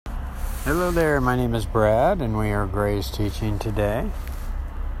Hello there, my name is Brad, and we are Grace Teaching today.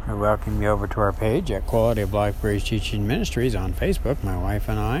 I welcome you over to our page at Quality of Life Grace Teaching Ministries on Facebook. My wife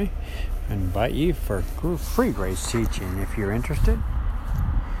and I invite you for free Grace Teaching if you're interested.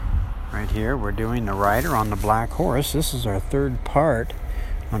 Right here, we're doing The Rider on the Black Horse. This is our third part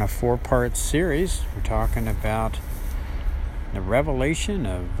on a 4-part series. We're talking about the revelation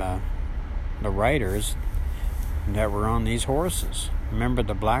of the riders that were on these horses. Remember,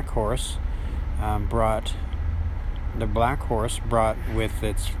 the black horse brought with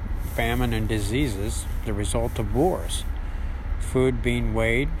its famine and diseases the result of wars. Food being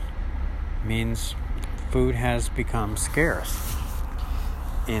weighed means food has become scarce.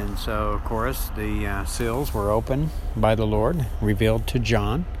 And so, of course, the seals were opened by the Lord, revealed to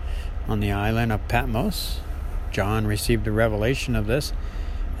John on the island of Patmos. John received the revelation of this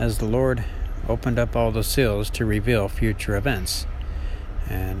as the Lord opened up all the seals to reveal future events.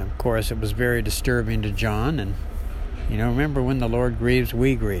 And of course, it was very disturbing to John. And remember, when the Lord grieves,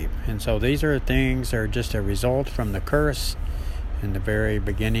 we grieve. And so these things are just a result from the curse. In the very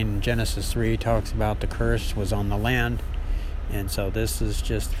beginning, Genesis 3 talks about the curse was on the land. And so this is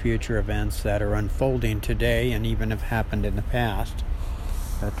just future events that are unfolding today and even have happened in the past.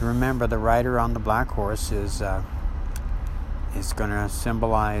 But remember, the rider on the black horse is going to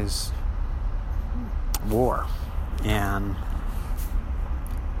symbolize war and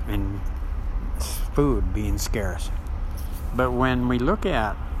food being scarce. But when we look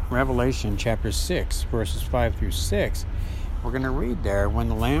at Revelation chapter 6, verses 5 through 6, we're going to read there, when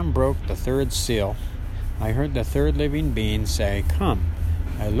the Lamb broke the third seal, I heard the third living being say, "Come."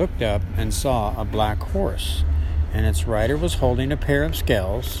 I looked up and saw a black horse, and its rider was holding a pair of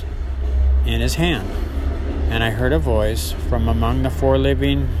scales in his hand. And I heard a voice from among the 4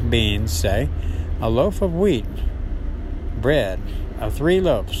 living beings say, "A loaf of wheat, bread of 3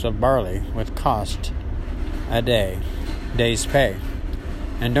 loaves of barley with cost a day's pay.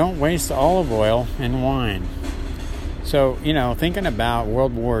 And don't waste the olive oil and wine." So, thinking about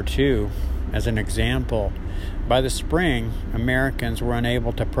World War II as an example, by the spring, Americans were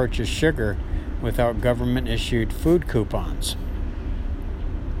unable to purchase sugar without government-issued food coupons.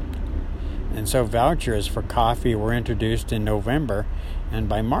 And so vouchers for coffee were introduced in November, and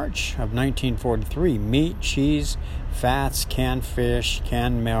by March of 1943, meat, cheese, fats, canned fish,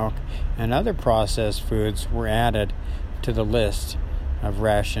 canned milk, and other processed foods were added to the list of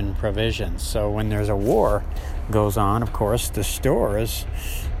ration provisions. So when there's a war goes on, of course, the stores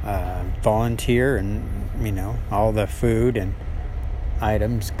volunteer, and all the food and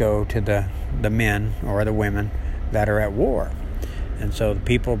items go to the men or the women that are at war. And so the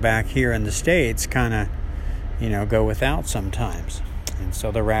people back here in the States kind of, go without sometimes. And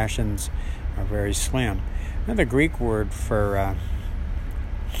so the rations are very slim. Now, the Greek word for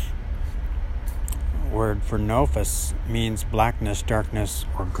Nophos means blackness, darkness,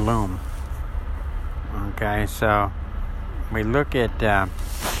 or gloom. Okay, so we look at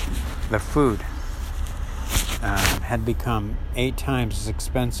the food had become 8 times as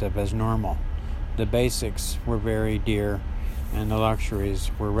expensive as normal. The basics were very dear, and the luxuries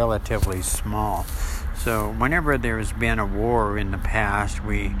were relatively small. So whenever there's been a war in the past,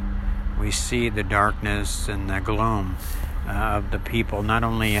 we see the darkness and the gloom of the people, not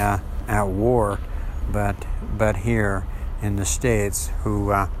only at war, but here in the States,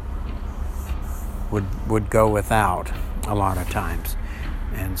 who would go without a lot of times.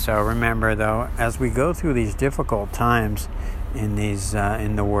 And so remember, though, as we go through these difficult times in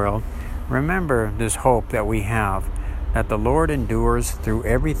the world, remember this hope that we have, that the Lord endures through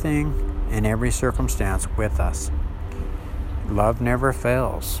everything and every circumstance with us. Love never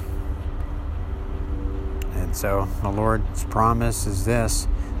fails. And so the Lord's promise is this,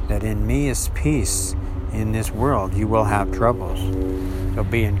 that in me is peace. In this world you will have troubles. So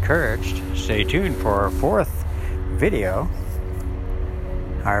be encouraged. Stay tuned for our 4th video,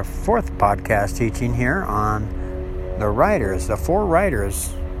 our 4th podcast teaching here on the 4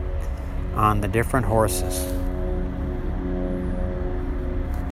 riders on the different horses.